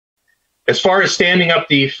As far as standing up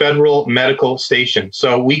the Federal Medical Station,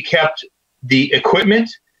 so we kept the equipment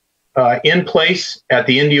in place at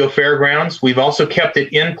the Indio Fairgrounds. We've also kept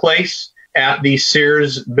it in place at the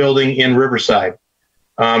Sears building in Riverside.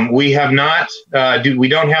 We have not, we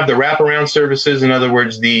don't have the wraparound services. In other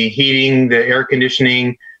words, the heating, the air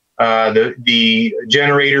conditioning, the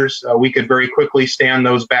generators. We could very quickly stand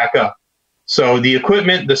those back up. So the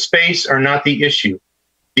equipment, the space are not the issue.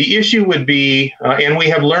 The issue would be, and we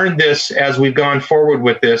have learned this as we've gone forward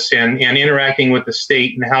with this and interacting with the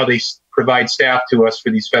state and how they provide staff to us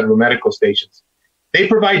for these federal medical stations. They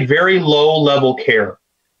provide very low-level care.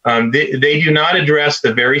 They do not address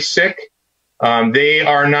the very sick. They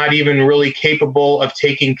are not even really capable of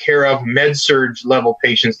taking care of med-surg level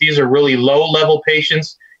patients. These are really low-level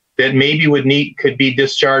patients that maybe could be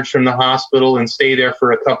discharged from the hospital and stay there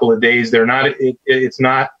for a couple of days. They're not. It's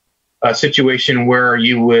not a situation where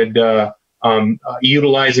you would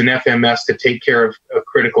utilize an FMS to take care of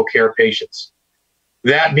critical care patients.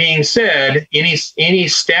 That being said, any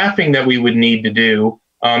staffing that we would need to do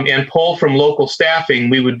and pull from local staffing,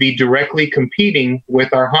 we would be directly competing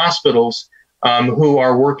with our hospitals who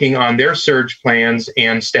are working on their surge plans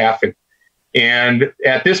and staffing. And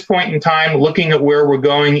at this point in time, looking at where we're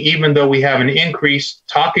going, even though we have an increase,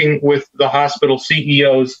 talking with the hospital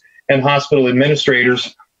CEOs and hospital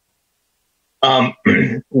administrators,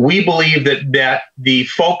 we believe that the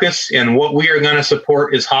focus and what we are going to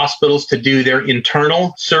support is hospitals to do their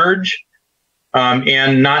internal surge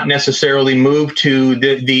and not necessarily move to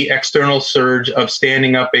the external surge of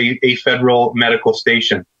standing up a federal medical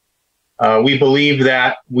station. We believe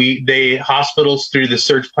that hospitals through the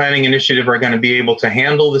surge planning initiative are going to be able to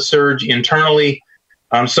handle the surge internally.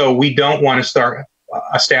 So we don't want to start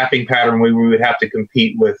a staffing pattern where we would have to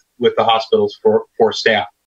compete with the hospitals for staff.